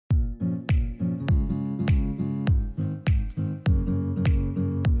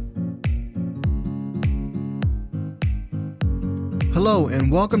Hello,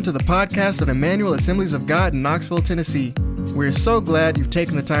 and welcome to the podcast of Emmanuel Assemblies of God in Knoxville, Tennessee. We're so glad you've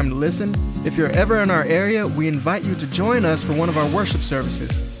taken the time to listen. If you're ever in our area, we invite you to join us for one of our worship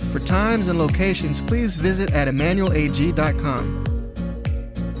services. For times and locations, please visit at emmanuelag.com.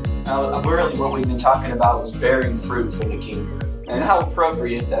 Really, what we've been talking about was bearing fruit for the kingdom. And how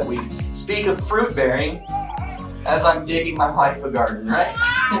appropriate that we speak of fruit bearing as I'm digging my wife a garden, right?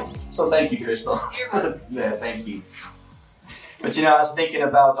 So thank you, Crystal. Yeah, thank you. But I was thinking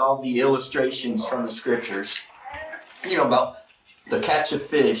about all the illustrations from the scriptures. About the catch of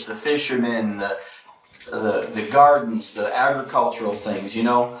fish, the fishermen, the gardens, the agricultural things,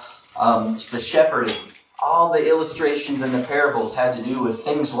 the shepherding. All the illustrations in the parables had to do with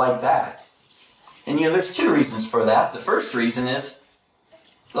things like that. And there's two reasons for that. The first reason is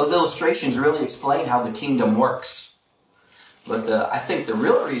those illustrations really explain how the kingdom works. But I think the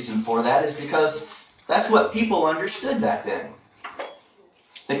real reason for that is because that's what people understood back then.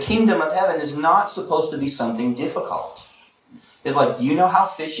 The kingdom of heaven is not supposed to be something difficult. It's like, you know how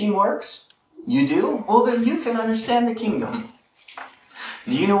fishing works? You do? Well, then you can understand the kingdom.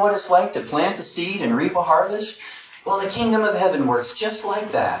 Do you know what it's like to plant a seed and reap a harvest? Well, the kingdom of heaven works just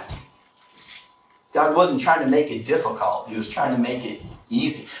like that. God wasn't trying to make it difficult. He was trying to make it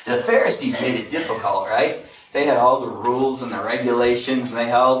easy. The Pharisees made it difficult, right? They had all the rules and the regulations, and they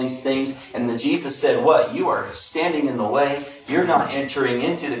had all these things. And then Jesus said, what? You are standing in the way. You're not entering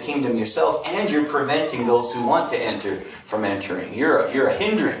into the kingdom yourself, and you're preventing those who want to enter from entering. You're a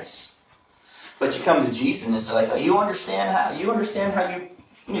hindrance. But you come to Jesus and it's like, oh, you understand how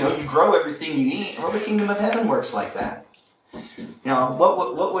you grow everything you eat. Well, the kingdom of heaven works like that.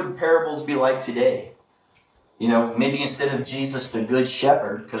 What would parables be like today? Maybe instead of Jesus the good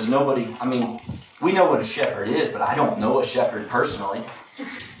shepherd, because we know what a shepherd is, but I don't know a shepherd personally,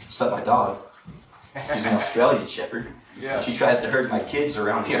 except my dog. She's an Australian shepherd. Yeah. She tries to herd my kids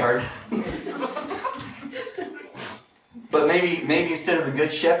around the yard. But maybe instead of the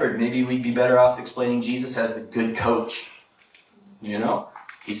good shepherd, maybe we'd be better off explaining Jesus as the good coach.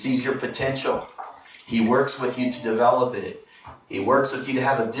 He sees your potential. He works with you to develop it. He works with you to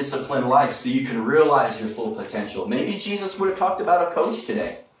have a disciplined life so you can realize your full potential. Maybe Jesus would have talked about a coach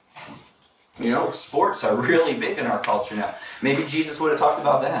today. Sports are really big in our culture now. Maybe Jesus would have talked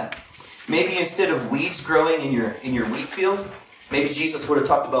about that. Maybe instead of weeds growing in your wheat field, maybe Jesus would have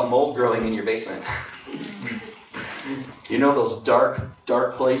talked about mold growing in your basement. Those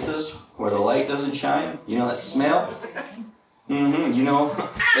dark places where the light doesn't shine? That smell?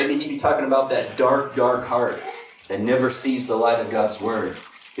 Maybe he'd be talking about that dark heart that never sees the light of God's word.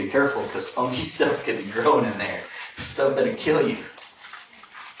 Be careful, because funky stuff could be growing in there. Stuff that'll kill you.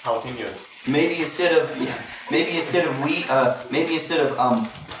 Jalapeno's. Maybe instead of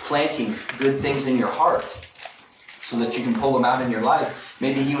planting good things in your heart so that you can pull them out in your life,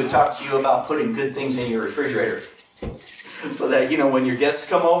 maybe he would talk to you about putting good things in your refrigerator. So that, when your guests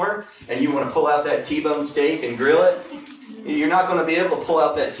come over and you want to pull out that T-bone steak and grill it, you're not going to be able to pull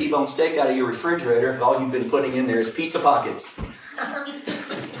out that T-bone steak out of your refrigerator if all you've been putting in there is pizza pockets.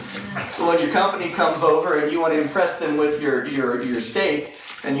 So when your company comes over and you want to impress them with your steak,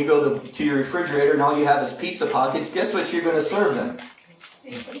 and you go to your refrigerator and all you have is pizza pockets, guess what you're going to serve them?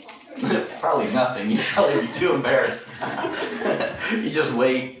 Probably nothing. You'd probably be too embarrassed. You just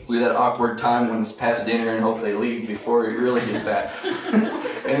wait through that awkward time when it's past dinner and hope they leave before it really gets bad.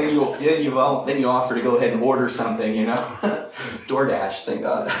 And then you offer to go ahead and order something, DoorDash, thank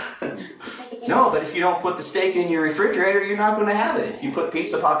God. No, but if you don't put the steak in your refrigerator, you're not going to have it. If you put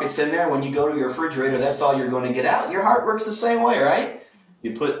pizza pockets in there, when you go to your refrigerator, that's all you're going to get out. Your heart works the same way, right?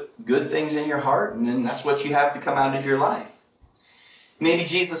 You put good things in your heart, and then that's what you have to come out of your life. Maybe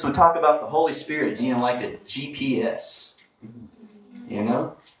Jesus would talk about the Holy Spirit, like a GPS.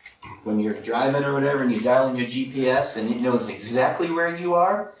 When you're driving or whatever, and you dial in your GPS, and it knows exactly where you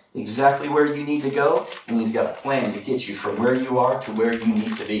are, exactly where you need to go, and he's got a plan to get you from where you are to where you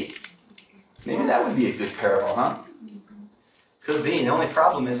need to be. Maybe that would be a good parable, huh? Could be. The only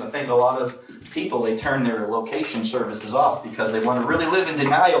problem is I think a lot of people, they turn their location services off because they want to really live in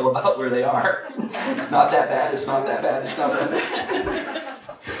denial about where they are. It's not that bad, it's not that bad, it's not that bad.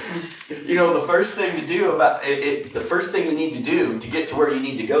 The first thing to do the first thing you need to do to get to where you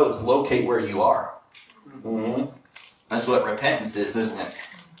need to go is locate where you are. Mm-hmm. That's what repentance is, isn't it?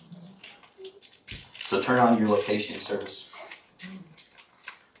 So turn on your location service.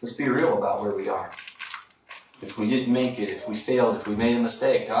 Let's be real about where we are. If we didn't make it, if we failed, if we made a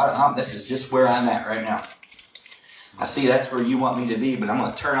mistake, God, this is just where I'm at right now. I see that's where you want me to be, but I'm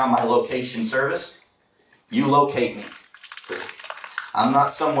going to turn on my location service. You locate me. I'm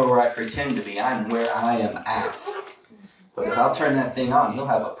not somewhere where I pretend to be. I'm where I am at. But if I'll turn that thing on, he'll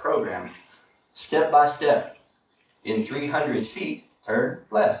have a program, step by step. In 300 feet, turn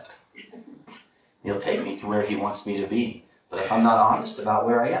left. He'll take me to where he wants me to be. But if I'm not honest about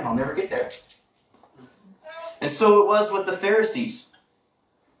where I am, I'll never get there. And so it was with the Pharisees.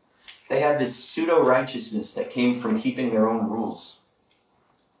 They had this pseudo-righteousness that came from keeping their own rules.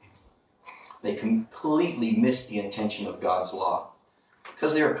 They completely missed the intention of God's law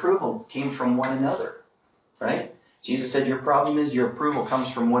because their approval came from one another, right? Jesus said, your problem is your approval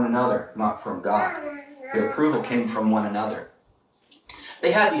comes from one another, not from God. Your approval came from one another.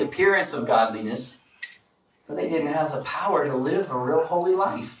 They had the appearance of godliness, but they didn't have the power to live a real holy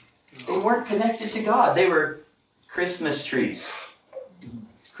life. They weren't connected to God. They were Christmas trees.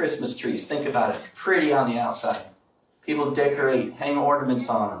 Christmas trees, think about it. Pretty on the outside. People decorate, hang ornaments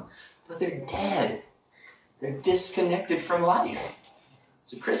on them. But they're dead. They're disconnected from life.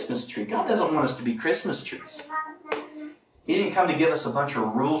 It's a Christmas tree. God doesn't want us to be Christmas trees. He didn't come to give us a bunch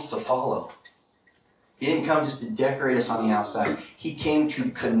of rules to follow. He didn't come just to decorate us on the outside. He came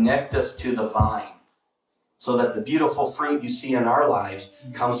to connect us to the vine so that the beautiful fruit you see in our lives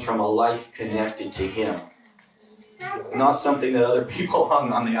comes from a life connected to Him. Not something that other people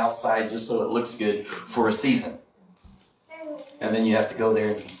hung on the outside just so it looks good for a season. And then you have to go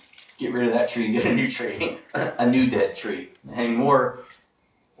there and get rid of that tree and get a new tree, a new dead tree, and hang more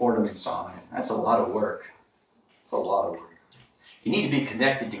ornaments on it. That's a lot of work. It's a lot of work. You need to be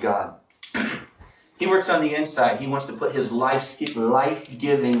connected to God. He works on the inside. He wants to put His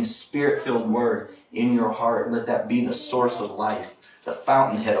life-giving, Spirit-filled Word in your heart. Let that be the source of life, the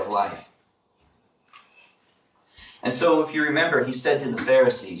fountainhead of life. And so if you remember, He said to the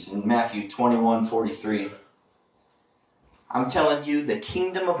Pharisees in Matthew 21:43, I'm telling you, the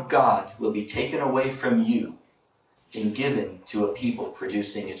kingdom of God will be taken away from you and given to a people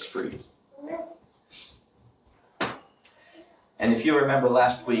producing its fruit. And if you remember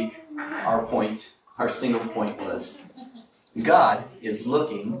last week, our single point was, God is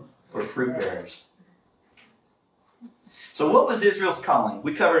looking for fruit bearers. So what was Israel's calling?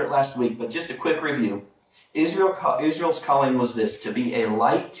 We covered it last week, but just a quick review. Israel's calling was this, to be a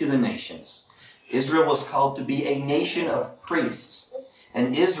light to the nations. Israel was called to be a nation of priests.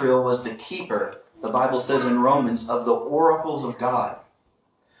 And Israel was the keeper, the Bible says in Romans, of the oracles of God.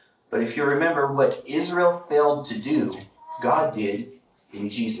 But if you remember what Israel failed to do, God did in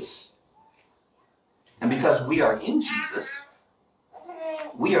Jesus. And because we are in Jesus,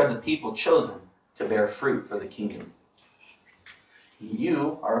 we are the people chosen to bear fruit for the kingdom.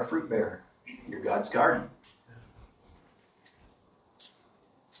 You are a fruit bearer. You're God's garden.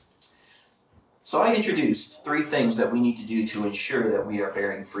 So I introduced 3 things that we need to do to ensure that we are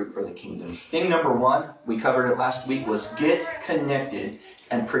bearing fruit for the kingdom. Thing number 1, we covered it last week, was get connected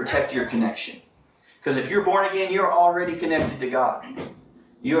and protect your connection. Because if you're born again, you're already connected to God.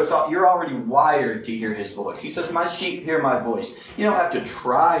 You're already wired to hear His voice. He says, my sheep hear my voice. You don't have to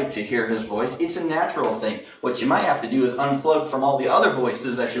try to hear His voice. It's a natural thing. What you might have to do is unplug from all the other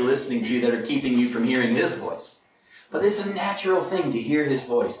voices that you're listening to that are keeping you from hearing His voice. But it's a natural thing to hear His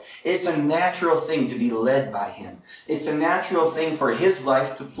voice. It's a natural thing to be led by Him. It's a natural thing for His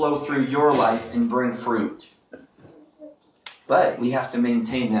life to flow through your life and bring fruit. But we have to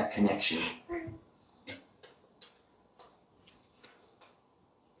maintain that connection.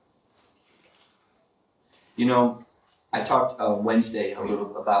 You know, I talked Wednesday a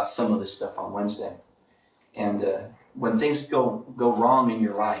little about some of this stuff on Wednesday. And when things go wrong in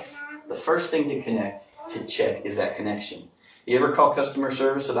your life, the first thing to check is that connection. You ever call customer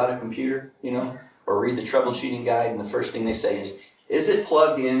service about a computer, or read the troubleshooting guide, and the first thing they say is it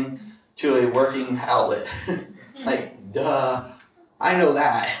plugged in to a working outlet? Like, duh, I know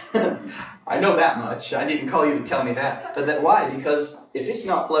that. I know that much. I didn't call you to tell me that. But why? Because if it's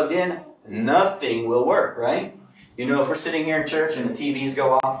not plugged in, nothing will work, right? If we're sitting here in church and the TVs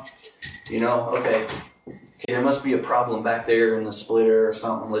go off, okay, there must be a problem back there in the splitter or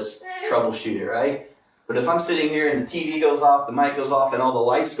something. Let's troubleshoot it, right? But if I'm sitting here and the TV goes off, the mic goes off, and all the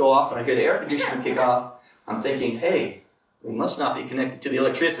lights go off, and I hear the air conditioner kick off, I'm thinking, hey, we must not be connected to the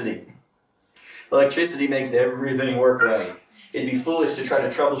electricity. Electricity makes everything work right. It'd be foolish to try to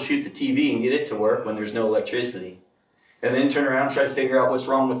troubleshoot the TV and get it to work when there's no electricity. And then turn around and try to figure out what's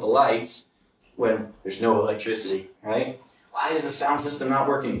wrong with the lights when there's no electricity, right? Why is the sound system not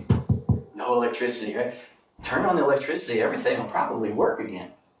working? No electricity, right? Turn on the electricity, everything will probably work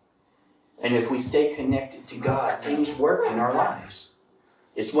again. And if we stay connected to God, things work in our lives.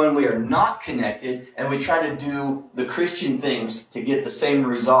 It's when we are not connected and we try to do the Christian things to get the same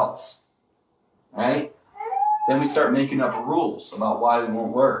results, right? Then we start making up rules about why it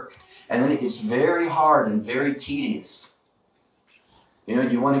won't work. And then it gets very hard and very tedious.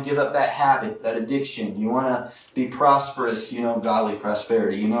 You want to give up that habit, that addiction. You want to be prosperous, godly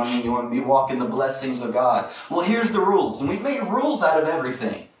prosperity. You know what I mean? You want to be walking the blessings of God. Well, here's the rules. And we've made rules out of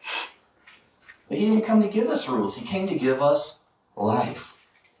everything. But he didn't come to give us rules. He came to give us life.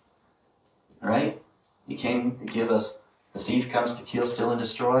 Right? He came to give us, the thief comes to kill, steal, and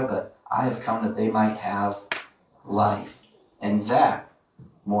destroy, but I have come that they might have life. And that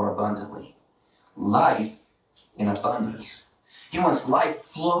more abundantly. Life in abundance. He wants life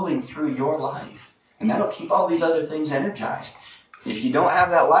flowing through your life. And that'll keep all these other things energized. If you don't have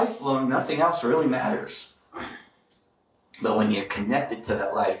that life flowing, nothing else really matters. But when you're connected to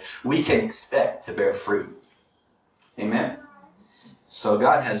that life, we can expect to bear fruit. Amen? So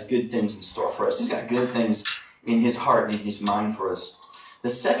God has good things in store for us. He's got good things in his heart and in his mind for us. The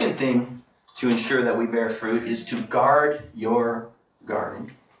second thing to ensure that we bear fruit is to guard your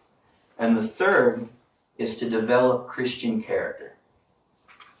garden. And the third is to develop Christian character.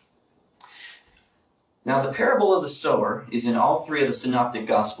 Now, the parable of the sower is in all three of the synoptic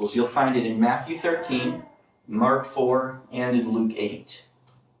gospels. You'll find it in Matthew 13, Mark 4, and in Luke 8.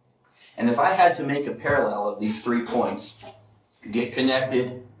 And if I had to make a parallel of these 3 points, get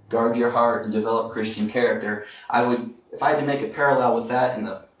connected, guard your heart, and develop Christian character, if I had to make a parallel with that in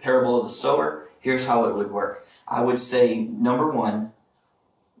the parable of the sower, here's how it would work. I would say, number one,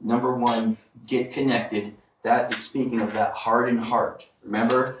 get connected. That is speaking of that hardened heart.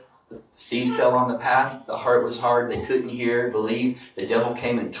 Remember, the seed fell on the path. The heart was hard. They couldn't hear, believe. The devil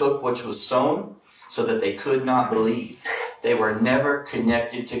came and took what was sown so that they could not believe. They were never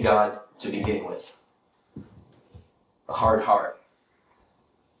connected to God to begin with. A hard heart.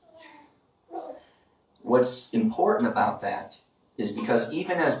 What's important about that is because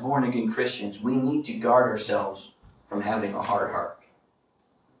even as born-again Christians, we need to guard ourselves from having a hard heart.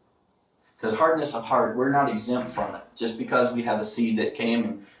 Because hardness of heart, we're not exempt from it. Just because we have a seed that came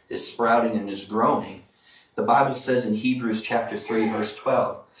and is sprouting and is growing. The Bible says in Hebrews chapter 3, verse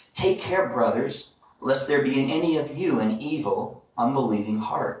 12, "Take care, brothers, lest there be in any of you an evil, unbelieving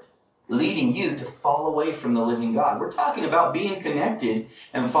heart, leading you to fall away from the living God." We're talking about being connected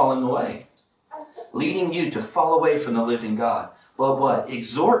and falling away. Leading you to fall away from the living God. But what?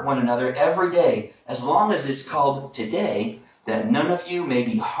 Exhort one another every day, as long as it's called today, that none of you may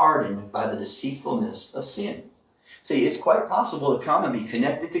be hardened by the deceitfulness of sin. See, it's quite possible to come and be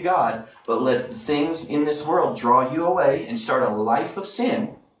connected to God, but let the things in this world draw you away and start a life of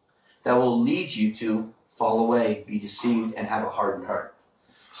sin that will lead you to fall away, be deceived, and have a hardened heart.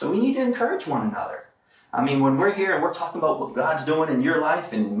 So we need to encourage one another. I mean, when we're here and we're talking about what God's doing in your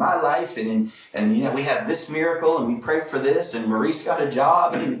life and in my life, and we have this miracle and we prayed for this, and Maurice got a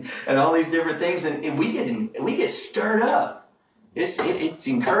job and all these different things, and we get stirred up. It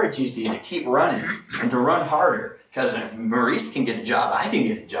encourages you to keep running and to run harder. Because if Maurice can get a job, I can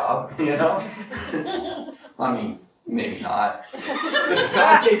get a job, I mean, maybe not. If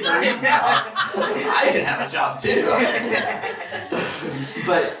God gave Maurice a job, I can have a job too.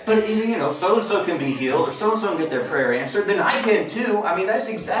 But so-and-so can be healed, or so-and-so can get their prayer answered, then I can too. I mean,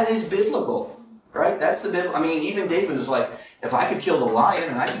 that is biblical, right? That's the Bible. I mean, even David was like, if I could kill the lion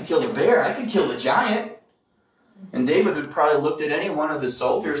and I could kill the bear, I could kill the giant. And David would probably looked at any one of his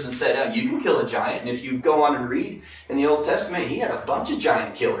soldiers and said, you can kill a giant. And if you go on and read in the Old Testament, he had a bunch of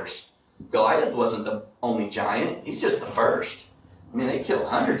giant killers. Goliath wasn't the only giant. He's just the first. I mean, they killed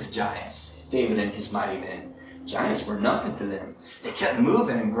hundreds of giants, David and his mighty men. Giants were nothing to them. They kept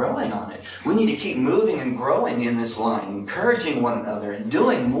moving and growing on it. We need to keep moving and growing in this line, encouraging one another and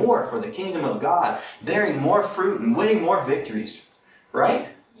doing more for the kingdom of God, bearing more fruit and winning more victories. Right?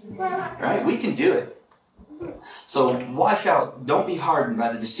 Right? We can do it. So watch out. Don't be hardened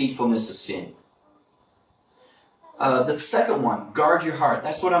by the deceitfulness of sin. The second one, guard your heart.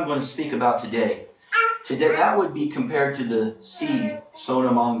 That's what I'm going to speak about today. Today, that would be compared to the seed sown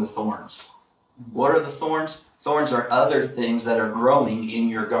among the thorns. What are the thorns? Thorns are other things that are growing in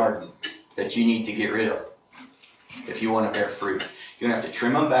your garden that you need to get rid of if you want to bear fruit. You're going to have to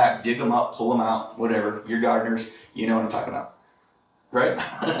trim them back, dig them up, pull them out, whatever. You're gardeners. You know what I'm talking about. Right?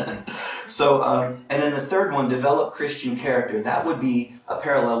 So, and then the third one, develop Christian character. That would be a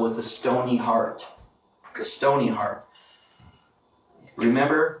parallel with the stony heart. The stony heart.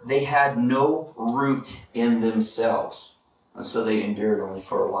 Remember, they had no root in themselves, and so they endured only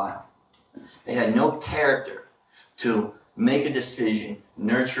for a while. They had no character to make a decision,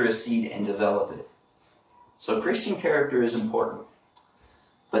 nurture a seed, and develop it. So Christian character is important.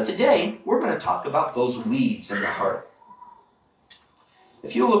 But today, we're going to talk about those weeds in the heart.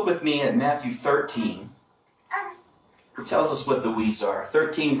 If you look with me at Matthew 13, it tells us what the weeds are.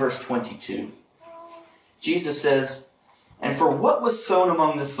 13 verse 22. Jesus says, And for what was sown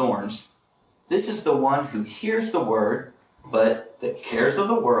among the thorns, this is the one who hears the word, but the cares of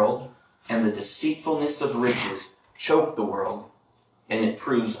the world and the deceitfulness of riches choke the word, and it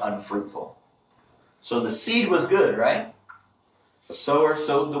proves unfruitful. So the seed was good, right? The sower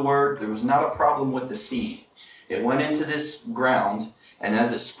sowed the word. There was not a problem with the seed. It went into this ground, and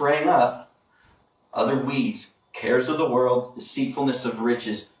as it sprang up, other weeds, cares of the world, deceitfulness of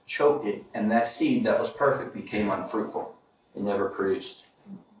riches, choked it, and that seed that was perfect became unfruitful. It never produced.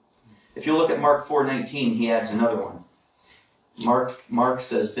 If you look at Mark 4:19, he adds another one. Mark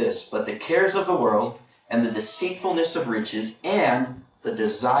says this, but the cares of the world and the deceitfulness of riches and the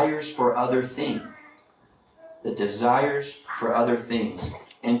desires for other things,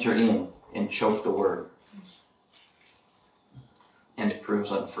 enter in and choke the word. And it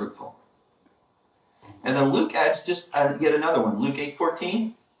proves unfruitful. And then Luke adds just yet another one. Luke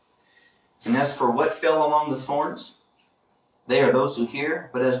 8:14. And as for what fell among the thorns, they are those who hear,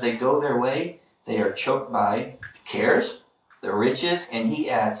 but as they go their way, they are choked by the cares, the riches, and he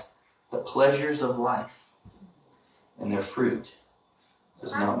adds, the pleasures of life. And their fruit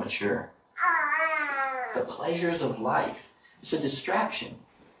does not mature. The pleasures of life. It's a distraction.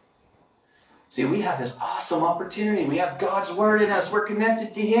 See, we have this awesome opportunity. We have God's word in us. We're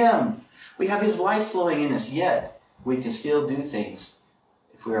connected to him. We have his life flowing in us, yet we can still do things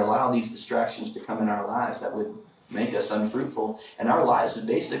if we allow these distractions to come in our lives that would make us unfruitful. And our lives would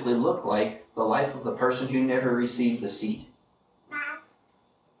basically look like the life of the person who never received the seed.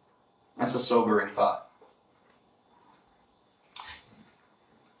 That's a sobering thought.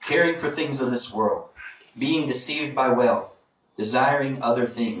 Caring for things of this world, being deceived by wealth, desiring other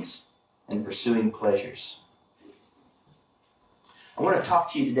things, and pursuing pleasures. I want to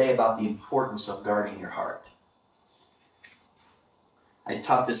talk to you today about the importance of guarding your heart. I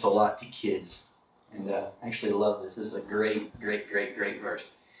taught this a lot to kids, and I actually love this. This is a great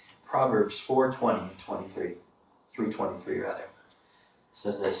verse. Proverbs 4:20-23, 3:23 rather. It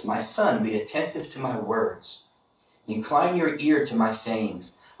says this, my son, be attentive to my words. Incline your ear to my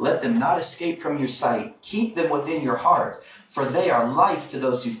sayings. Let them not escape from your sight. Keep them within your heart, for they are life to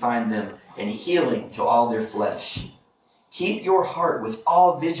those who find them, and healing to all their flesh. Keep your heart with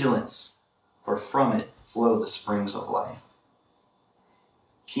all vigilance, for from it flow the springs of life.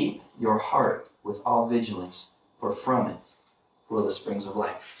 Keep your heart with all vigilance, for from it flow the springs of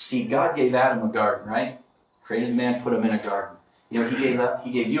life. See, God gave Adam a garden, right? Created man, put him in a garden. You know, he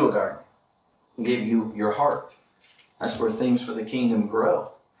gave you a garden. He gave you your heart. That's where things for the kingdom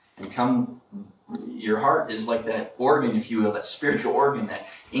grow. And your heart is like that organ, if you will, that spiritual organ that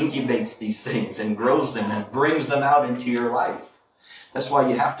incubates these things and grows them and brings them out into your life. That's why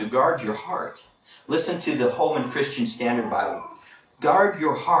you have to guard your heart. Listen to the Holman Christian Standard Bible. Guard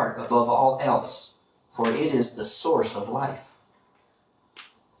your heart above all else, for it is the source of life.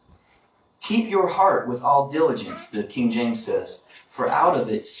 Keep your heart with all diligence, the King James says, for out of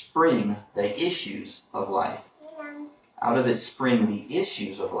it spring the issues of life. Out of it spring the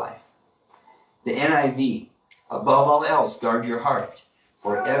issues of life. The NIV, above all else, guard your heart,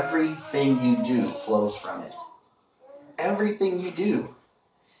 for everything you do flows from it. Everything you do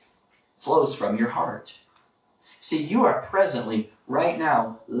flows from your heart. See, you are presently, right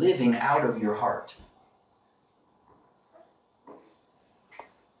now, living out of your heart.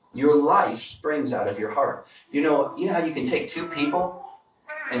 Your life springs out of your heart. You know how you can take two people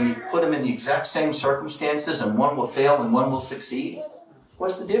and you put them in the exact same circumstances and one will fail and one will succeed?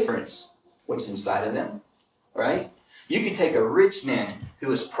 What's the difference? What's inside of them, right? You can take a rich man who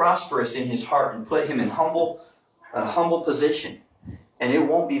is prosperous in his heart and put him in a humble position, and it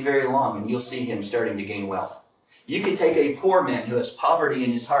won't be very long and you'll see him starting to gain wealth. You can take a poor man who has poverty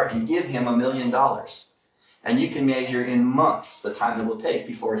in his heart and give him $1 million, and you can measure in months the time it will take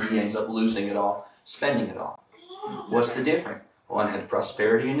before he ends up losing it all, spending it all. What's the difference? One had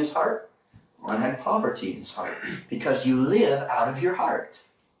prosperity in his heart, one had poverty in his heart, because you live out of your heart.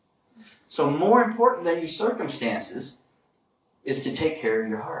 So more important than your circumstances is to take care of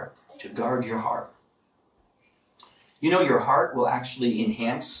your heart, to guard your heart. You know, your heart will actually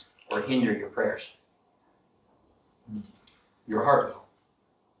enhance or hinder your prayers. Your heart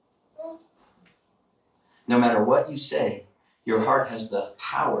will. No matter what you say, your heart has the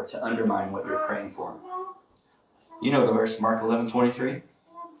power to undermine what you're praying for. You know the verse, Mark 11:23?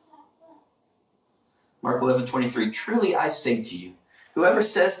 Mark 11:23, truly I say to you, whoever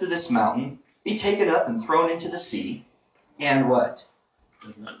says to this mountain, be taken up and thrown into the sea, and what?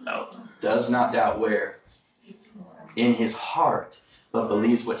 Does not doubt where? In his heart, but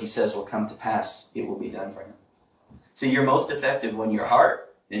believes what he says will come to pass, it will be done for him. See, you're most effective when your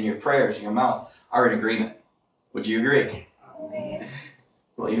heart and your prayers and your mouth are in agreement. Would you agree?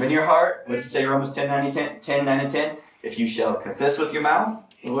 Believe in your heart. What's it say, Romans 10, 9 and 10? If you shall confess with your mouth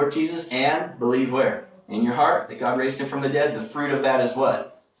the Lord Jesus and believe where? In your heart that God raised him from the dead. The fruit of that is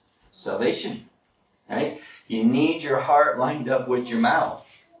what? Salvation. Right? You need your heart lined up with your mouth.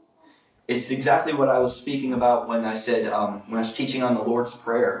 It's exactly what I was speaking about when I said, when I was teaching on the Lord's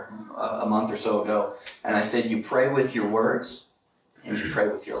Prayer a month or so ago. And I said, you pray with your words and you pray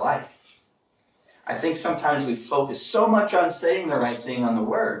with your life. I think sometimes we focus so much on saying the right thing on the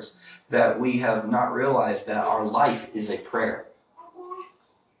words that we have not realized that our life is a prayer.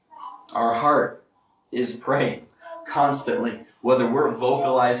 Our heart is praying constantly, whether we're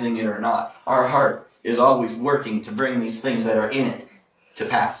vocalizing it or not. Our heart is always working to bring these things that are in it to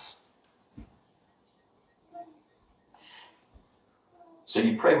pass. So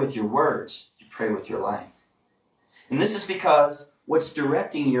you pray with your words, you pray with your life. And this is because what's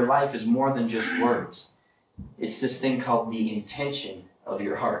directing your life is more than just words. It's this thing called the intention of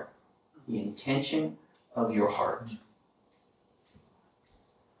your heart. The intention of your heart.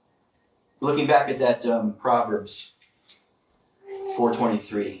 Looking back at that Proverbs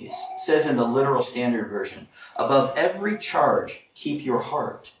 4:23, it says in the literal standard version, above every charge, keep your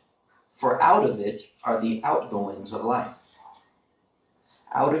heart, for out of it are the outgoings of life.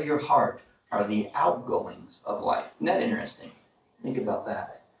 Out of your heart are the outgoings of life. Isn't that interesting? Think about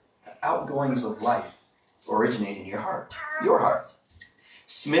that. The outgoings of life originate in your heart. Your heart.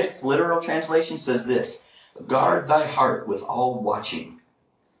 Smith's literal translation says this, guard thy heart with all watching,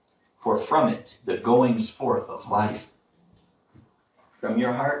 for from it the goings forth of life. From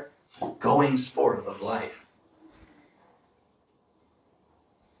your heart, goings forth of life.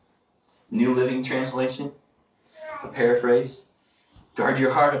 New Living Translation, a paraphrase, guard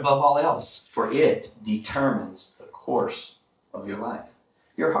your heart above all else, for it determines the course of your life.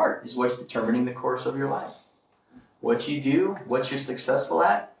 Your heart is what's determining the course of your life. What you do, what you're successful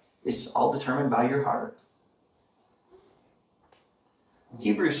at, is all determined by your heart.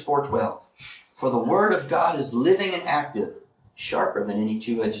 Hebrews 4:12. For the word of God is living and active, sharper than any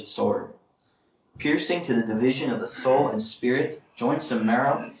two-edged sword, piercing to the division of the soul and spirit, joints and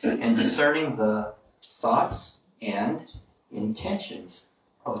marrow, and discerning the thoughts and intentions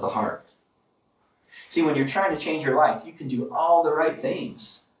of the heart. See, when you're trying to change your life, you can do all the right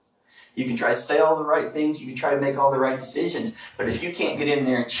things. You can try to say all the right things. You can try to make all the right decisions. But if you can't get in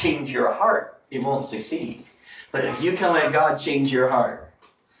there and change your heart, it won't succeed. But if you can let God change your heart,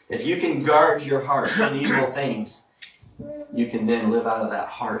 if you can guard your heart from the evil things, you can then live out of that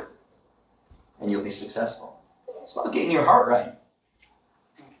heart and you'll be successful. It's about getting your heart right.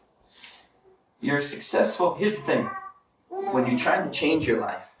 You're successful. Here's the thing. When you're trying to change your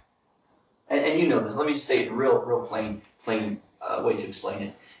life, and you know this, let me just say it real plain way to explain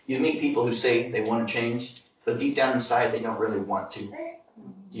it. You meet people who say they want to change, but deep down inside they don't really want to.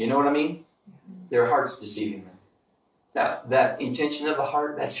 You know what I mean? Their heart's deceiving them. That intention of the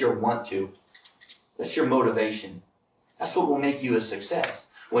heart, that's your want to. That's your motivation. That's what will make you a success.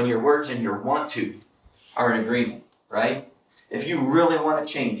 When your words and your want to are in agreement, right? If you really want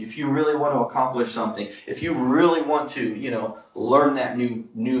to change, if you really want to accomplish something, if you really want to, learn that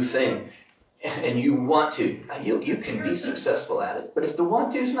new thing, and you want to, you can be successful at it. But if the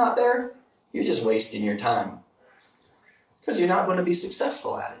want to is not there, you're just wasting your time. Because you're not going to be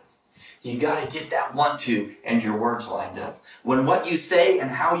successful at it. You got to get that want to and your words lined up. When what you say and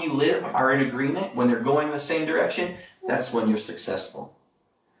how you live are in agreement, when they're going the same direction, that's when you're successful.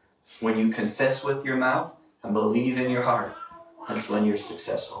 When you confess with your mouth and believe in your heart, that's when you're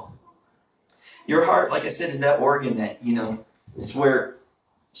successful. Your heart, like I said, is that organ that, is where,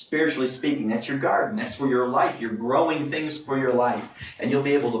 spiritually speaking, that's your garden. That's where your life, you're growing things for your life. And you'll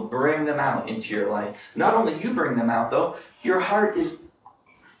be able to bring them out into your life. Not only you bring them out, though, your heart is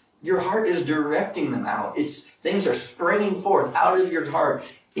directing them out. Things are springing forth out of your heart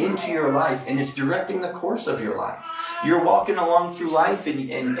into your life, and it's directing the course of your life. You're walking along through life,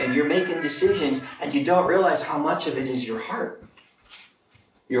 and you're making decisions, and you don't realize how much of it is your heart.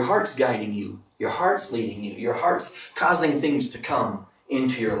 Your heart's guiding you. Your heart's leading you. Your heart's causing things to come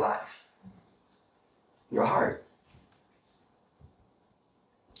into your life. Your heart.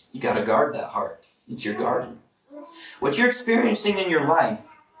 You got to guard that heart. It's your garden. What you're experiencing in your life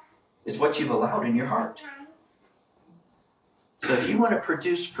is what you've allowed in your heart. So if you want to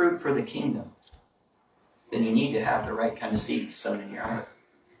produce fruit for the kingdom, then you need to have the right kind of seeds sown in your heart.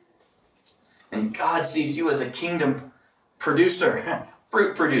 And God sees you as a kingdom producer,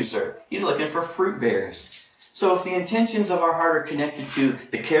 fruit producer. He's looking for fruit bearers. So if the intentions of our heart are connected to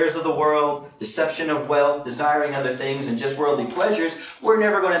the cares of the world, deception of wealth, desiring other things, and just worldly pleasures, we're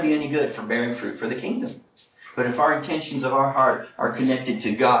never going to be any good for bearing fruit for the kingdom. But if our intentions of our heart are connected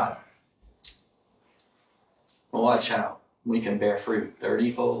to God, well, watch out. We can bear fruit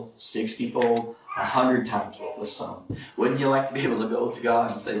 30-fold, 60-fold, 100 times what was sown. Wouldn't you like to be able to go to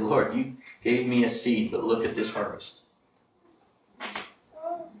God and say, Lord, you gave me a seed, but look at this harvest.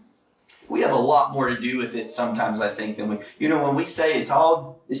 We have a lot more to do with it sometimes, I think, than when we say it's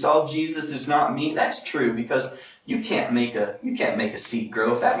all Jesus, it's not me. That's true, because you can't make a seed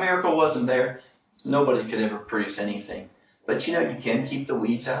grow. If that miracle wasn't there, nobody could ever produce anything. But you can keep the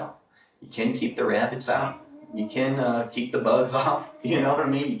weeds out. You can keep the rabbits out. You can keep the bugs off. You know what I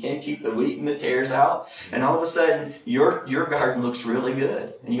mean? You can keep the wheat and the tares out. And all of a sudden, your garden looks really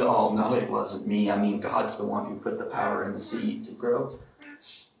good. And you go, oh, no, it wasn't me. I mean, God's the one who put the power in the seed to grow.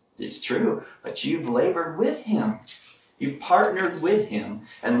 It's true. But you've labored with Him. You've partnered with Him.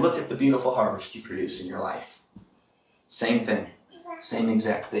 And look at the beautiful harvest you produce in your life. Same thing. Same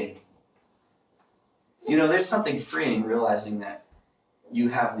exact thing. There's something freeing realizing that you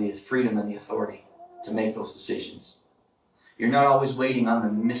have the freedom and the authority to make those decisions. You're not always waiting on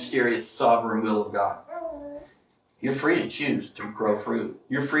the mysterious sovereign will of God. You're free to choose to grow fruit.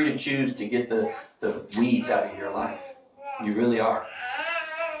 You're free to choose to get the weeds out of your life. You really are.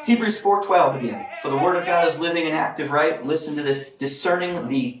 Hebrews 4:12 again. For the word of God is living and active, right? Listen to this. Discerning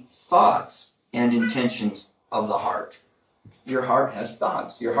the thoughts and intentions of the heart. Your heart has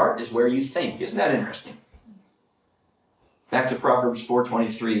thoughts. Your heart is where you think. Isn't that interesting? Back to Proverbs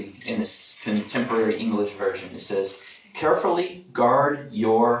 4:23 in this contemporary English version. It says, carefully guard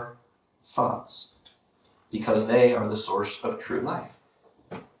your thoughts, because they are the source of true life.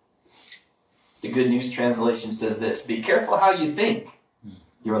 The Good News Translation says this, be careful how you think.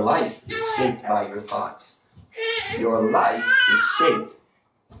 Your life is shaped by your thoughts. Your life is shaped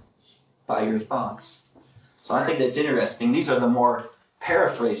by your thoughts. So I think that's interesting. These are the more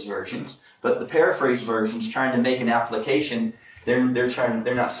paraphrased versions, but the paraphrased versions trying to make an application, they're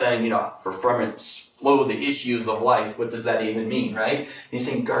not saying, for from it flow the issues of life. What does that even mean, right? He's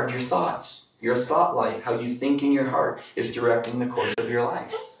saying guard your thoughts. Your thought life, how you think in your heart, is directing the course of your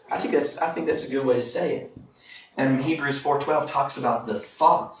life. I think that's a good way to say it. And Hebrews 4:12 talks about the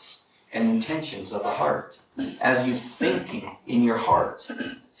thoughts and intentions of the heart as you thinking in your heart.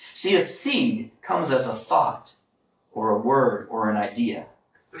 See, a seed comes as a thought or a word or an idea.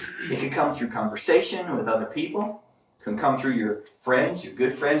 It can come through conversation with other people. It can come through your friends, your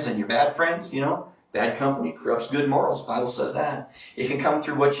good friends and your bad friends, Bad company corrupts good morals. The Bible says that. It can come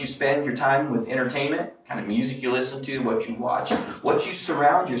through what you spend your time with entertainment, kind of music you listen to, what you watch, what you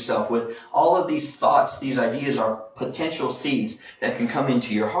surround yourself with. All of these thoughts, these ideas are potential seeds that can come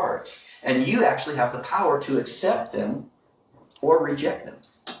into your heart. And you actually have the power to accept them or reject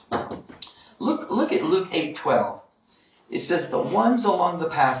them. Look at Luke 8:12. It says, the ones along the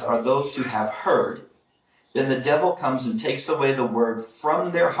path are those who have heard. Then the devil comes and takes away the word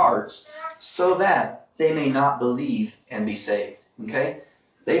from their hearts, so that they may not believe and be saved. Okay?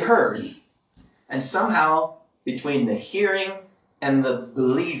 They heard. And somehow, between the hearing and the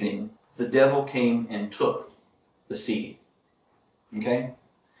believing, the devil came and took the seed. Okay?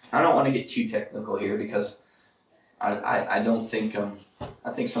 I don't want to get too technical here, because I don't think,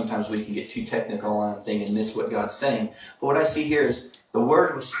 I think sometimes we can get too technical on a thing and miss what God's saying. But what I see here is the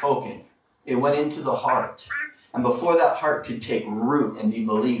word was spoken. It went into the heart. And before that heart could take root and be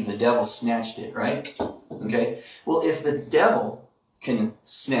believed, the devil snatched it, right? Okay? Well, if the devil can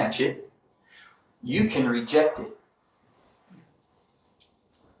snatch it, you can reject it.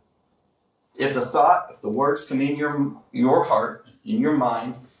 If the words come in your heart, in your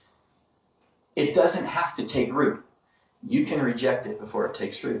mind, it doesn't have to take root. You can reject it before it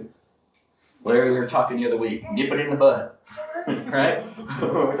takes root. Larry, we were talking the other week, nip it in the bud, right?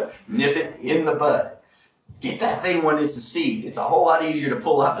 Nip it in the bud. Get that thing when it's a seed. It's a whole lot easier to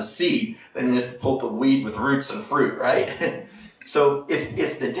pull out a seed than it is to pull up a weed with roots and fruit, right? So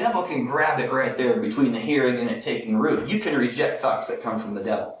if the devil can grab it right there between the hearing and it taking root, you can reject thoughts that come from the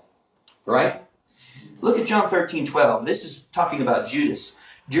devil, right? Look at John 13:12. This is talking about Judas.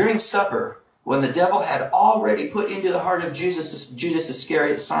 During supper, when the devil had already put into the heart of Judas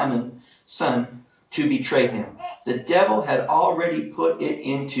Iscariot, Simon's son, to betray him. The devil had already put it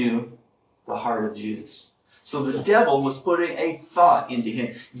into the heart of Judas. So the devil was putting a thought into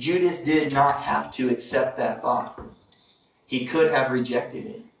him. Judas did not have to accept that thought. He could have rejected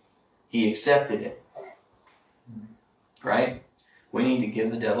it. He accepted it. Right? We need to give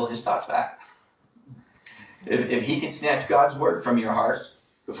the devil his thoughts back. If he can snatch God's word from your heart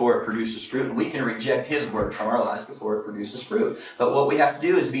before it produces fruit, we can reject his word from our lives before it produces fruit. But what we have to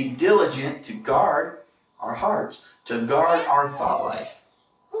do is be diligent to guard our hearts, to guard our thought life.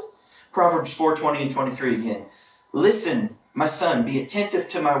 Proverbs 4:20 and 23 again. Listen, my son, be attentive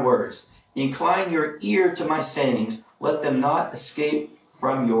to my words. Incline your ear to my sayings. Let them not escape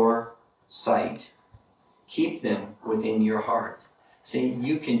from your sight. Keep them within your heart. See,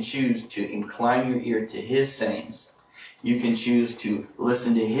 you can choose to incline your ear to his sayings. You can choose to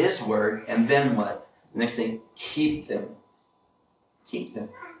listen to his word, and then what? The next thing, keep them. Keep them.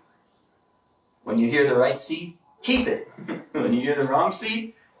 When you hear the right seed, keep it. When you hear the wrong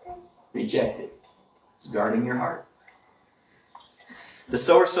seed, reject it. It's guarding your heart. The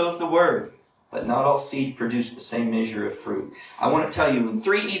sower sows the word, but not all seed produce the same measure of fruit. I want to tell you in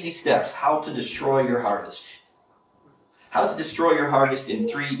 3 easy steps how to destroy your harvest. How to destroy your harvest in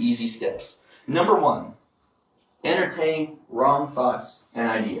 3 easy steps. Number 1, entertain wrong thoughts and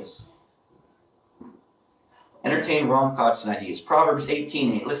ideas. Entertain wrong thoughts and ideas. Proverbs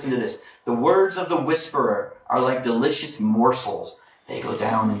 18:8. Listen to this. The words of the whisperer are like delicious morsels. They go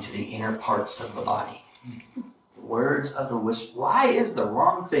down into the inner parts of the body. The words of the whisperer. Why is the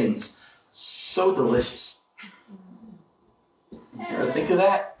wrong things so delicious? You ever think of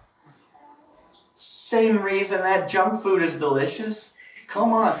that? Same reason that junk food is delicious.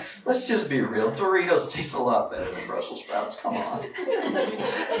 Come on, let's just be real. Doritos taste a lot better than Brussels sprouts. Come on.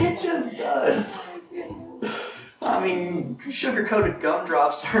 It just does. I mean, sugar-coated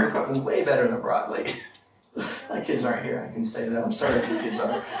gumdrops are way better than broccoli. My kids aren't here. I can say that. I'm sorry if your kids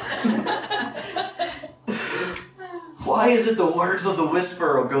are. Why is it the words of the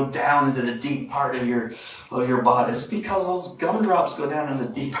whisperer will go down into the deep part of your body? It's because those gumdrops go down in the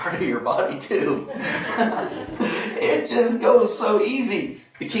deep part of your body too. It just goes so easy.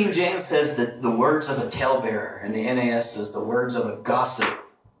 The King James says that the words of a talebearer, and the NAS says the words of a gossip.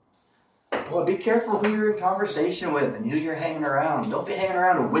 Well, be careful who you're in conversation with and who you're hanging around. Don't be hanging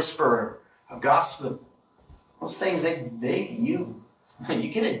around a whisperer, a gossip. Those things, you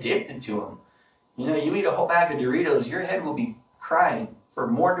get addicted to them. You know, you eat a whole bag of Doritos, your head will be crying for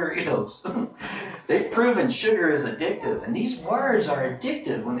more Doritos. They've proven sugar is addictive, and these words are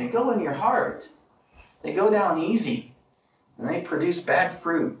addictive when they go in your heart. They go down easy, and they produce bad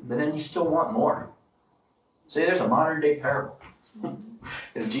fruit, but then you still want more. See, there's a modern-day parable.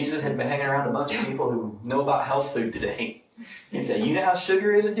 If Jesus had been hanging around a bunch of people who know about health food today, he'd say, you know how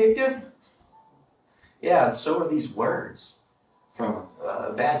sugar is addictive? Yeah, so are these words from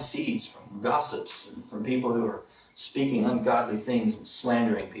bad seeds, from gossips, and from people who are speaking ungodly things and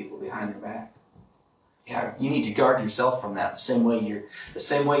slandering people behind their back. Yeah, you need to guard yourself from that. The same way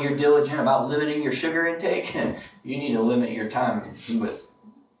you're diligent about limiting your sugar intake, you need to limit your time with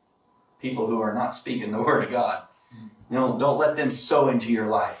people who are not speaking the word of God. You know, don't let them sow into your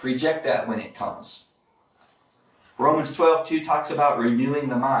life. Reject that when it comes. Romans 12:2 talks about renewing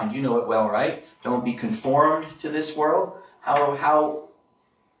the mind. You know it well, right? Don't be conformed to this world. How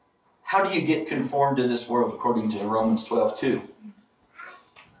do you get conformed to this world according to Romans 12:2?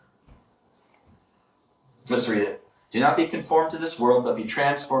 Let's read it. Do not be conformed to this world, but be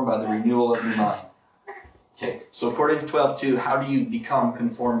transformed by the renewal of your mind. Okay, so according to 12:2, how do you become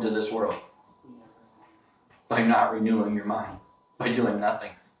conformed to this world? By not renewing your mind. By doing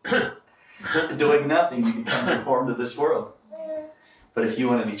nothing. Doing nothing, you become conformed to this world. But if you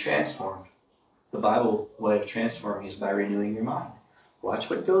want to be transformed, the Bible way of transforming is by renewing your mind. Watch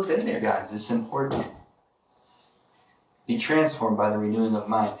what goes in there, guys. It's important. Be transformed by the renewing of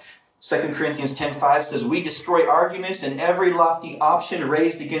mind. 2 Corinthians 10:5 says, we destroy arguments and every lofty option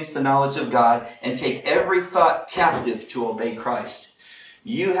raised against the knowledge of God and take every thought captive to obey Christ.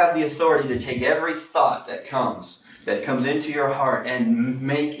 You have the authority to take every thought that comes into your heart and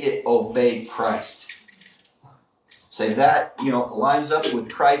make it obey Christ. Say that, lines up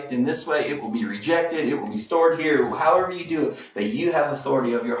with Christ in this way, it will be rejected, it will be stored here, however you do it. But you have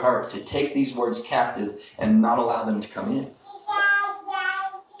authority of your heart to take these words captive and not allow them to come in.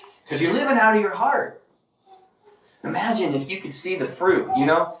 Because you're living out of your heart. Imagine if you could see the fruit,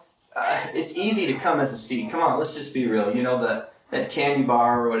 it's easy to come as a seed. Come on, let's just be real. That candy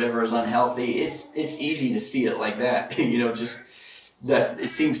bar or whatever is unhealthy, it's easy to see it like that. Just that it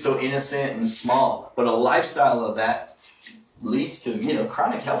seems so innocent and small. But a lifestyle of that leads to,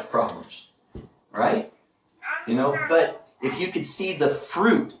 chronic health problems. Right? But if you could see the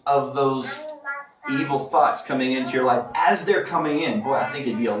fruit of those evil thoughts coming into your life as they're coming in, boy, I think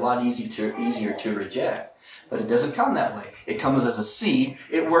it'd be a lot easier to reject. But it doesn't come that way. It comes as a seed.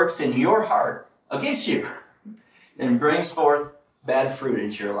 It works in your heart against you and brings forth bad fruit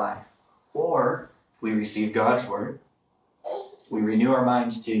into your life. Or we receive God's word. We renew our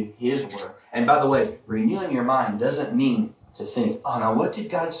minds to his word. And by the way, renewing your mind doesn't mean to think, oh, now what did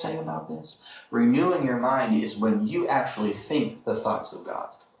God say about this? Renewing your mind is when you actually think the thoughts of God.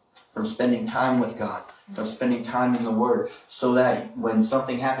 from spending time with God, from spending time in the Word, so that when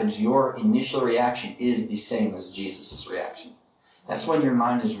something happens, your initial reaction is the same as Jesus' reaction. That's when your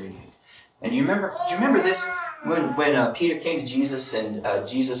mind is renewed. And do you remember this? When Peter came to Jesus and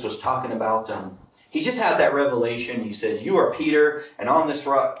Jesus was talking about, he just had that revelation. He said, "You are Peter, and on this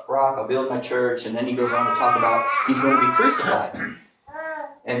rock I'll build my church." And then he goes on to talk about he's going to be crucified.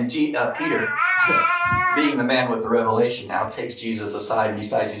 And Peter, being the man with the revelation now, takes Jesus aside and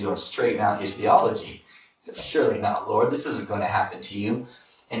decides he's going to straighten out his theology. He says, "Surely not, Lord. This isn't going to happen to you."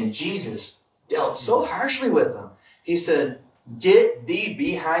 And Jesus dealt so harshly with him. He said, "Get thee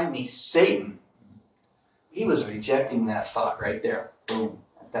behind me, Satan." He was rejecting that thought right there. Boom,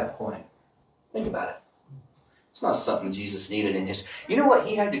 at that point. Think about it. It's not something Jesus needed in his... You know what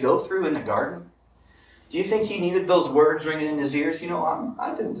he had to go through in the garden? Do you think he needed those words ringing in his ears?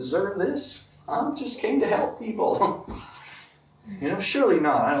 I didn't deserve this. I just came to help people. Surely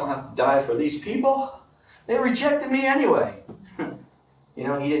not. I don't have to die for these people. They rejected me anyway. He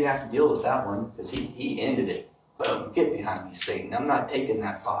didn't have to deal with that one because he ended it. Boom, get behind me, Satan. I'm not taking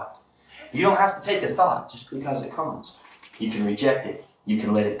that thought. You don't have to take a thought just because it comes. You can reject it. You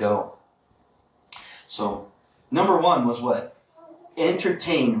can let it go. So, number 1 was what?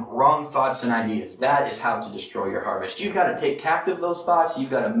 Entertain wrong thoughts and ideas. That is how to destroy your harvest. You've got to take captive those thoughts. You've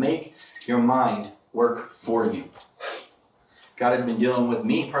got to make your mind work for you. God had been dealing with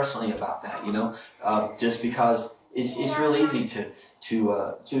me personally about that, just because it's real easy to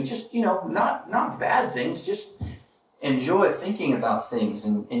just, not bad things, just enjoy thinking about things.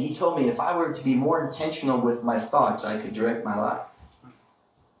 And he told me if I were to be more intentional with my thoughts, I could direct my life.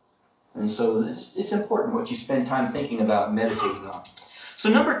 And so it's important what you spend time thinking about and meditating on. So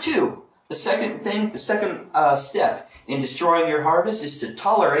number 2, the second step in destroying your harvest is to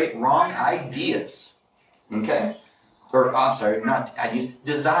tolerate wrong ideas. Okay? Or, I'm sorry, not ideas,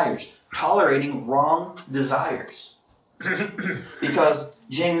 desires. Tolerating wrong desires. Because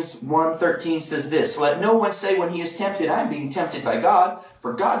James 1:13 says this, "Let no one say when he is tempted, I am being tempted by God,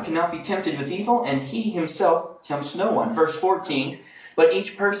 for God cannot be tempted with evil, and he himself tempts no one." Verse 14, "But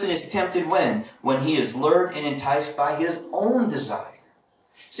each person is tempted when he is lured and enticed by his own desire."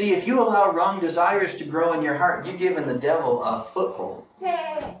 See, if you allow wrong desires to grow in your heart, you're giving the devil a foothold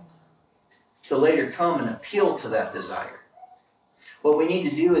to later come and appeal to that desire. What we need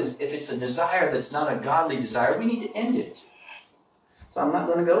to do is, if it's a desire that's not a godly desire, we need to end it. So I'm not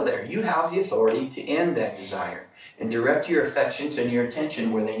going to go there. You have the authority to end that desire and direct your affections and your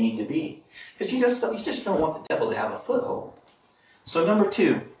attention where they need to be. Because you just don't want the devil to have a foothold. So number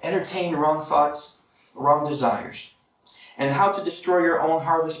 2, entertain wrong thoughts, wrong desires. And how to destroy your own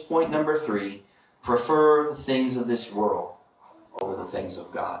harvest. Point number 3, prefer the things of this world over the things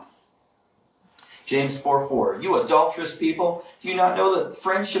of God. James 4:4, "You adulterous people, do you not know that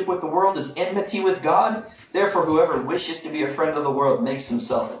friendship with the world is enmity with God? Therefore, whoever wishes to be a friend of the world makes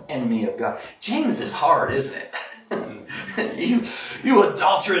himself an enemy of God." James is hard, isn't it? you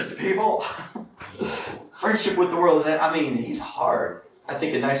adulterous people. Friendship with the world, he's hard. I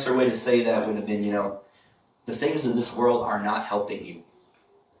think a nicer way to say that would have been, the things of this world are not helping you.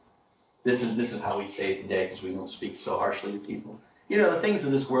 This is how we say it today because we don't speak so harshly to people. The things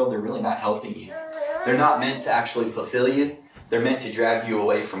of this world, they're really not helping you. They're not meant to actually fulfill you. They're meant to drag you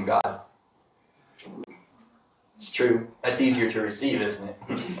away from God. It's true. That's easier to receive, isn't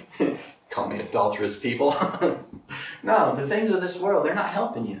it? Call me adulterous people. No, the things of this world, they're not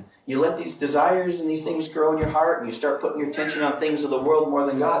helping you. You let these desires and these things grow in your heart, and you start putting your attention on things of the world more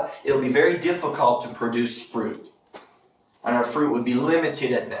than God, it'll be very difficult to produce fruit. And our fruit would be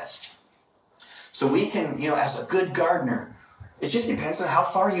limited at best. So we can, as a good gardener, it just depends on how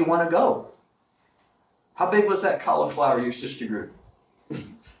far you want to go. How big was that cauliflower your sister grew?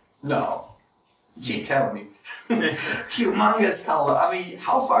 No. You keep telling me. Humongous cauliflower.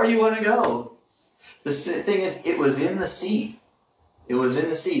 How far do you want to go? The thing is, it was in the seed. It was in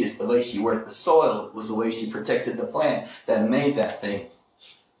the seed. It's the way she worked the soil. It was the way she protected the plant that made that thing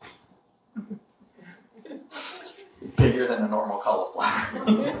bigger than a normal cauliflower.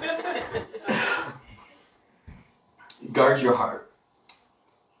 Guard your heart.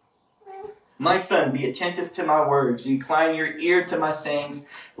 "My son, be attentive to my words. Incline your ear to my sayings.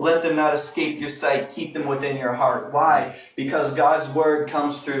 Let them not escape your sight. Keep them within your heart." Why? Because God's word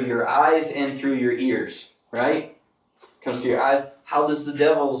comes through your eyes and through your ears. Right? Comes through your eyes. How does the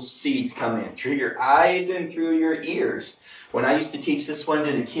devil's seeds come in? Through your eyes and through your ears. When I used to teach this one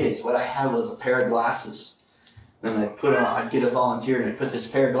to the kids, what I had was a pair of glasses. And I'd get a volunteer and I'd put this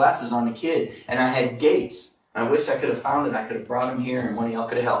pair of glasses on the kid. And I had gates. I wish I could have found it. I could have brought him here and one of y'all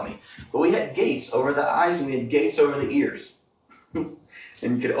could have helped me. But we had gates over the eyes and we had gates over the ears.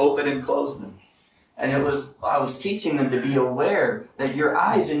 And you could open and close them. And I was teaching them to be aware that your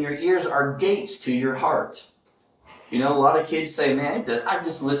eyes and your ears are gates to your heart. You know, a lot of kids say, man, I'm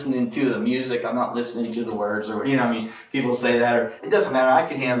just listening to the music. I'm not listening to the words. Or, people say that. Or it doesn't matter. I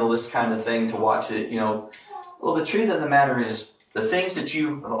can handle this kind of thing to watch it, Well, the truth of the matter is, the things that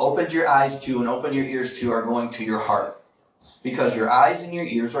you have opened your eyes to and opened your ears to are going to your heart. Because your eyes and your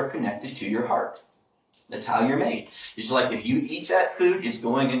ears are connected to your heart. That's how you're made. It's like if you eat that food, it's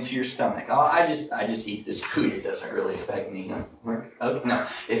going into your stomach. Oh, I just eat this food. It doesn't really affect me. No.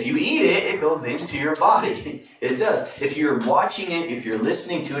 If you eat it, it goes into your body. It does. If you're watching it, if you're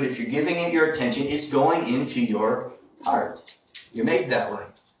listening to it, if you're giving it your attention, it's going into your heart. You're made that way.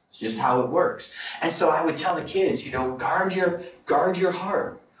 It's just how it works. And so I would tell the kids, guard your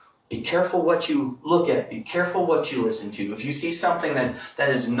heart. Be careful what you look at. Be careful what you listen to. If you see something that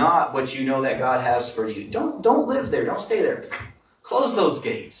is not what you know that God has for you, don't live there. Don't stay there. Close those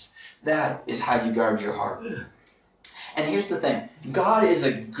gates. That is how you guard your heart. And here's the thing. God is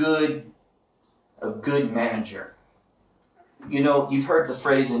a good manager. You've heard the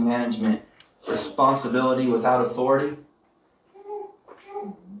phrase in management, responsibility without authority.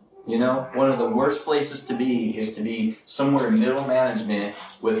 One of the worst places to be is to be somewhere in middle management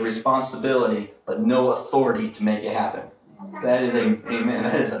with responsibility, but no authority to make it happen. That is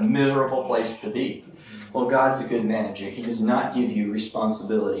a miserable place to be. Well, God's a good manager. He does not give you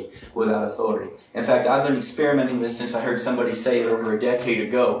responsibility without authority. In fact, I've been experimenting with this since I heard somebody say it over a decade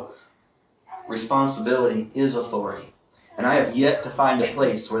ago. Responsibility is authority. And I have yet to find a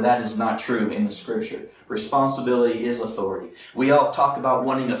place where that is not true in the Scripture. Responsibility is authority. We all talk about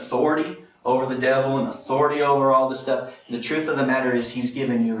wanting authority over the devil and authority over all this stuff. And the truth of the matter is He's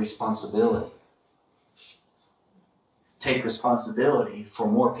given you responsibility. Take responsibility for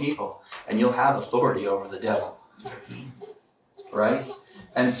more people, and you'll have authority over the devil. Right?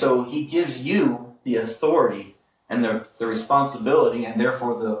 And so He gives you the authority and the responsibility, and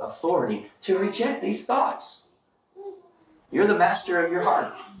therefore the authority to reject these thoughts. You're the master of your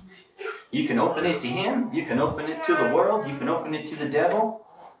heart. You can open it to Him. You can open it to the world. You can open it to the devil.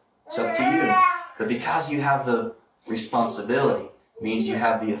 It's up to you. But because you have the responsibility, it means you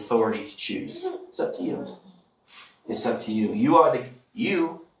have the authority to choose. It's up to you. It's up to you. You are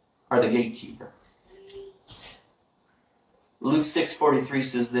the gatekeeper. Luke 6:43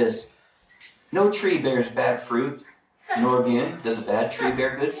 says this, "No tree bears bad fruit, nor again does a bad tree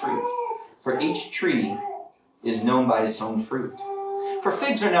bear good fruit. For each tree is known by its own fruit. For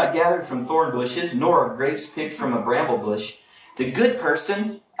figs are not gathered from thorn bushes, nor are grapes picked from a bramble bush. The good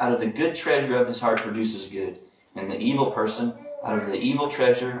person out of the good treasure of his heart produces good, and the evil person out of the evil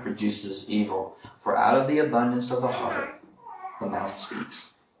treasure produces evil. For out of the abundance of the heart, the mouth speaks."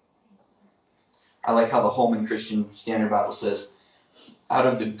 I like how the Holman Christian Standard Bible says, "Out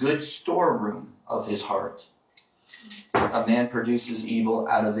of the good storeroom of his heart, a man produces evil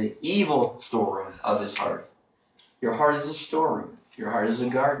out of the evil storeroom of his heart." Your heart is a storeroom. Your heart is a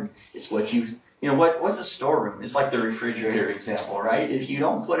garden. It's what what's a storeroom? It's like the refrigerator example, right? If you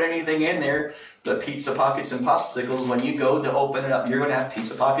don't put anything in there, the pizza pockets and popsicles, when you go to open it up, you're going to have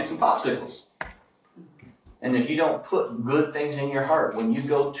pizza pockets and popsicles. And if you don't put good things in your heart, when you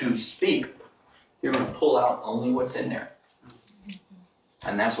go to speak, you're going to pull out only what's in there.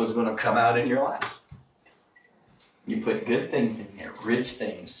 And that's what's going to come out in your life. You put good things in there, rich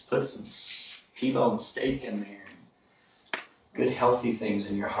things. Put some T-bone steak in there. Good, healthy things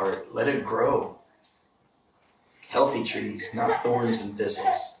in your heart. Let it grow. Healthy trees, not thorns and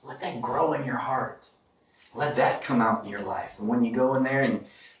thistles. Let that grow in your heart. Let that come out in your life. And when you go in there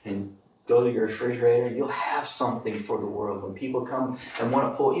and go to your refrigerator, you'll have something for the world. When people come and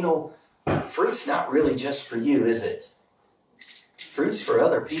want to pull, fruit's not really just for you, is it? Fruit's for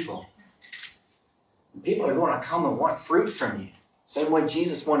other people. People are going to come and want fruit from you. Same way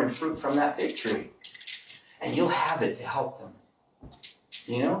Jesus wanted fruit from that fig tree. And you'll have it to help them.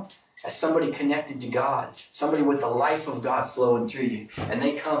 As somebody connected to God, somebody with the life of God flowing through you, and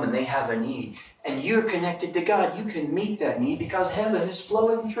they come and they have a need, and you're connected to God, you can meet that need because heaven is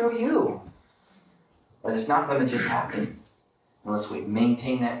flowing through you. But it's not going to just happen unless we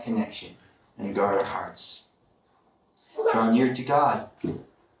maintain that connection and guard our hearts. Draw near to God.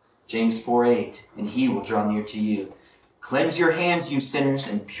 James 4:8, and He will draw near to you. Cleanse your hands, you sinners,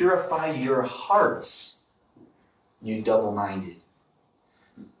 and purify your hearts, you double-minded.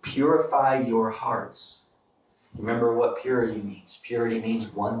 Purify your hearts. Remember what purity means. Purity means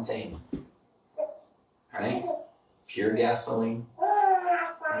one thing. Right? Pure gasoline,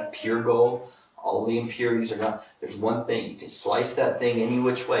 pure gold, all the impurities are gone. There's one thing. You can slice that thing any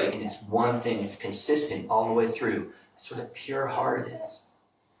which way, and it's one thing. It's consistent all the way through. That's what a pure heart is.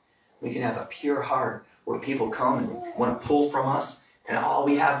 We can have a pure heart where people come and want to pull from us, and all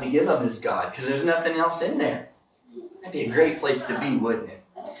we have to give them is God, because there's nothing else in there. That'd be a great place to be, wouldn't it?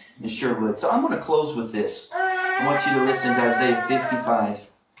 It sure would. So I'm going to close with this. I want you to listen to Isaiah 55,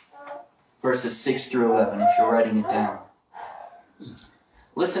 verses 6 through 11, if you're writing it down.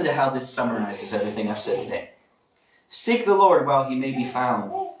 Listen to how this summarizes everything I've said today. Seek the Lord while he may be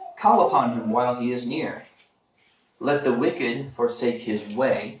found. Call upon him while he is near. Let the wicked forsake his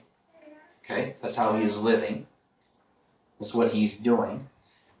way. Okay, that's how he is living. That's what he's doing.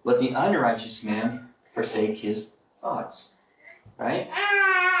 Let the unrighteous man forsake his thoughts. Right?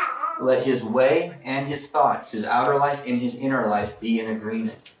 Let his way and his thoughts, his outer life and his inner life, be in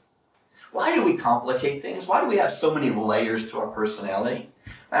agreement. Why do we complicate things? Why do we have so many layers to our personality?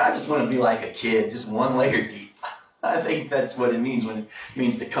 I just want to be like a kid, just one layer deep. I think that's what it means when it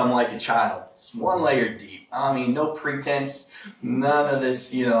means to come like a child. It's one layer deep. I mean, no pretense, none of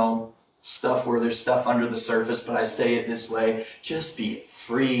this, stuff where there's stuff under the surface, but I say it this way. Just be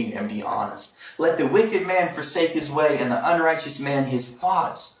free and be honest. Let the wicked man forsake his way and the unrighteous man his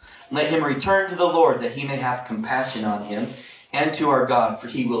thoughts. Let him return to the Lord that he may have compassion on him, and to our God, for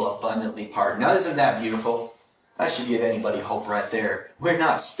he will abundantly pardon. Now, isn't that beautiful? That should give anybody hope right there. We're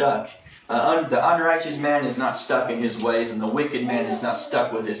not stuck. The unrighteous man is not stuck in his ways, and the wicked man is not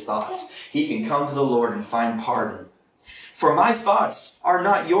stuck with his thoughts. He can come to the Lord and find pardon. For my thoughts are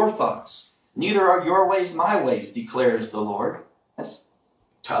not your thoughts, neither are your ways my ways, declares the Lord. That's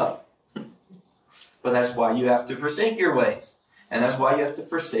tough. But that's why you have to forsake your ways. And that's why you have to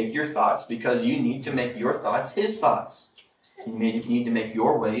forsake your thoughts, because you need to make your thoughts his thoughts. You need to make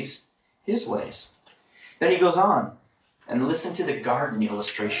your ways his ways. Then he goes on, and listen to the garden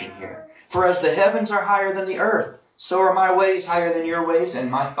illustration here. For as the heavens are higher than the earth, so are my ways higher than your ways,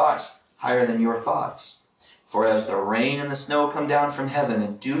 and my thoughts higher than your thoughts. For as the rain and the snow come down from heaven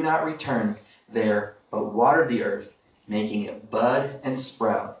and do not return there, but water the earth, making it bud and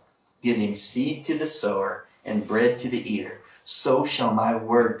sprout, giving seed to the sower and bread to the eater, so shall my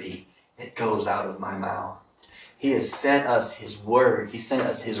word be that goes out of my mouth. He has sent us his word. He sent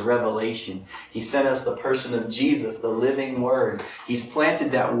us his revelation. He sent us the person of Jesus, the living word. He's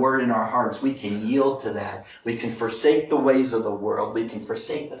planted that word in our hearts. We can yield to that. We can forsake the ways of the world. We can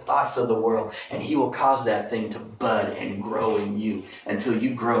forsake the thoughts of the world. And he will cause that thing to bud and grow in you until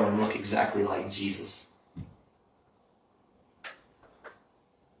you grow and look exactly like Jesus.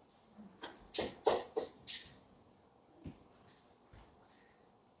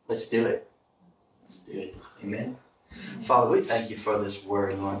 Let's do it. Let's do it. Amen. Father, we thank you for this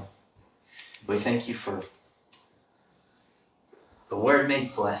word, Lord. We thank you for the word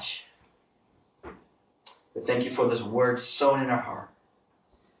made flesh. We thank you for this word sown in our heart.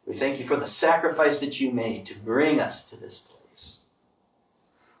 We thank you for the sacrifice that you made to bring us to this place.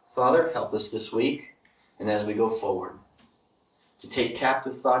 Father, help us this week and as we go forward to take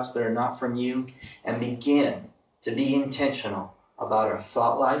captive thoughts that are not from you and begin to be intentional about our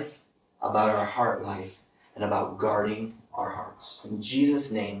thought life, about our heart life, and about guarding our hearts. In Jesus'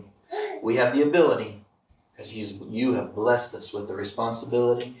 name, we have the ability, because you have blessed us with the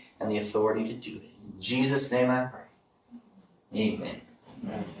responsibility and the authority to do it. In Jesus' name I pray. Amen.